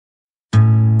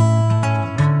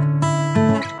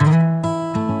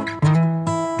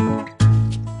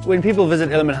When people visit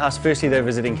Ellerman House, firstly they're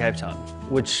visiting Cape Town,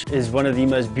 which is one of the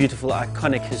most beautiful,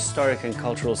 iconic, historic and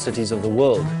cultural cities of the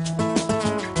world.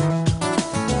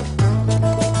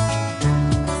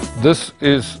 This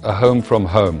is a home from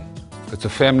home. It's a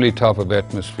family type of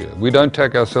atmosphere. We don't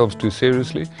take ourselves too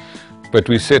seriously, but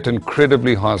we set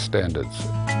incredibly high standards.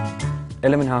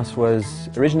 Ellerman House was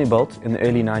originally built in the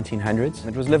early 1900s.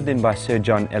 It was lived in by Sir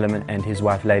John Ellerman and his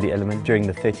wife Lady Ellerman during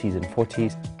the 30s and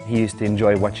 40s. He used to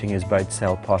enjoy watching his boat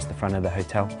sail past the front of the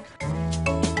hotel.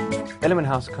 Ellerman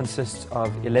House consists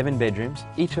of 11 bedrooms.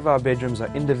 Each of our bedrooms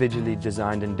are individually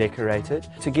designed and decorated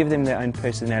to give them their own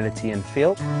personality and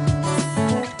feel.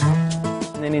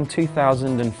 And then in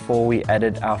 2004 we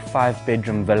added our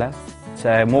 5-bedroom villa. It's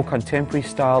a more contemporary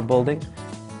style building.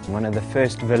 One of the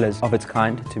first villas of its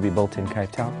kind to be built in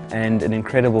Cape Town, and an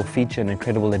incredible feature, an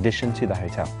incredible addition to the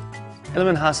hotel.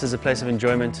 Ellerman House is a place of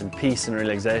enjoyment and peace and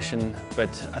relaxation, but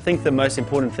I think the most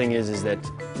important thing is that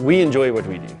we enjoy what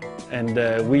we do,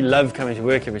 and we love coming to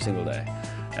work every single day,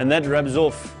 and that rubs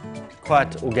off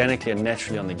quite organically and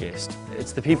naturally on the guest.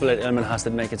 It's the people at Ellerman House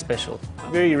that make it special.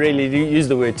 Very rarely do you use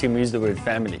the word team, we use the word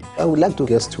family. I would like the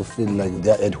guests to feel like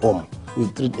they're at home. We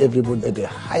treat everybody at a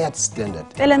higher standard.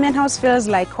 Ellerman House feels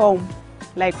like home,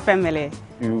 like family.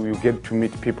 You get to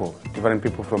meet people, different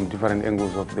people from different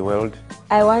angles of the world.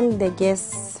 I want the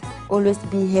guests always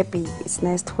be happy. It's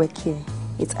nice to work here.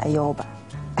 It's Ayoba.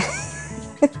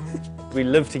 We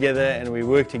live together and we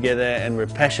work together and we're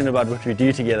passionate about what we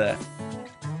do together.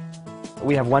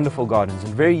 We have wonderful gardens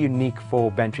and very unique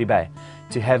for Bantry Bay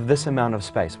to have this amount of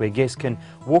space where guests can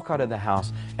walk out of the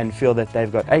house and feel that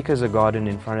they've got acres of garden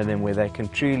in front of them where they can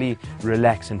truly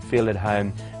relax and feel at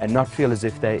home and not feel as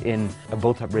if they're in a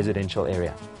built-up residential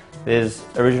area. There's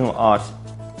original art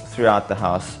throughout the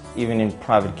house, even in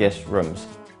private guest rooms.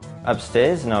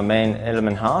 Upstairs in our main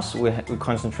Ellerman House, we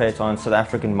concentrate on South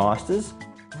African masters.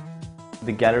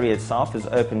 The gallery itself is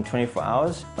open 24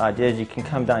 hours. The idea is you can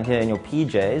come down here in your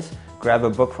PJs, grab a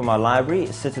book from our library,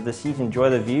 sit at the seat, enjoy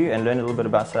the view and learn a little bit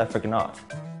about South African art.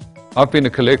 I've been a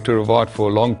collector of art for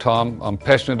a long time. I'm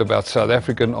passionate about South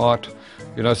African art.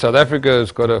 You know, South Africa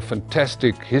has got a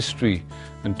fantastic history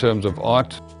in terms of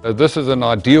art. This is an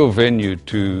ideal venue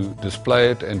to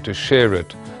display it and to share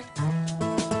it.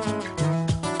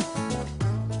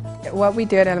 What we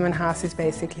do at Ellerman House is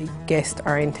basically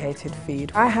guest-orientated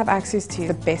food. I have access to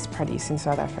the best produce in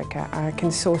South Africa. I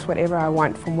can source whatever I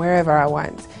want from wherever I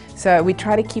want. So we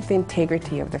try to keep the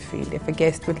integrity of the food. If a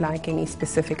guest would like any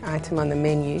specific item on the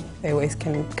menu, they always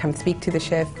can come speak to the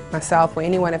chef, myself or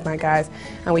any one of my guys,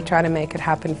 and we try to make it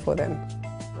happen for them.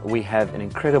 We have an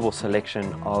incredible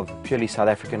selection of purely South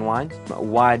African wines, a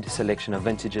wide selection of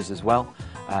vintages as well.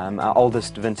 Our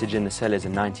oldest vintage in the cellar is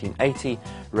in 1980,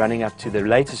 running up to the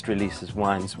latest releases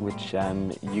wines, which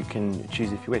you can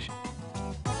choose if you wish.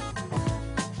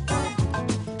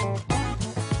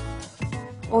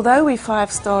 Although we're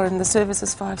 5-star and the service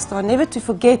is 5-star, never to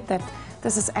forget that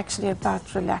this is actually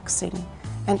about relaxing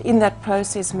and in that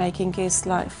process making guests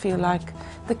feel like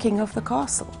the king of the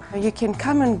castle. You can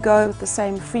come and go with the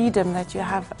same freedom that you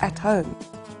have at home.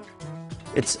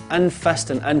 It's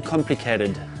unfussed and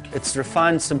uncomplicated. It's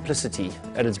refined simplicity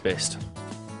at its best.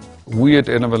 We at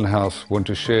Ellerman House want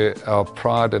to share our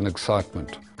pride and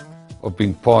excitement of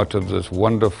being part of this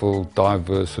wonderful,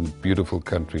 diverse and beautiful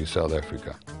country, South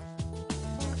Africa.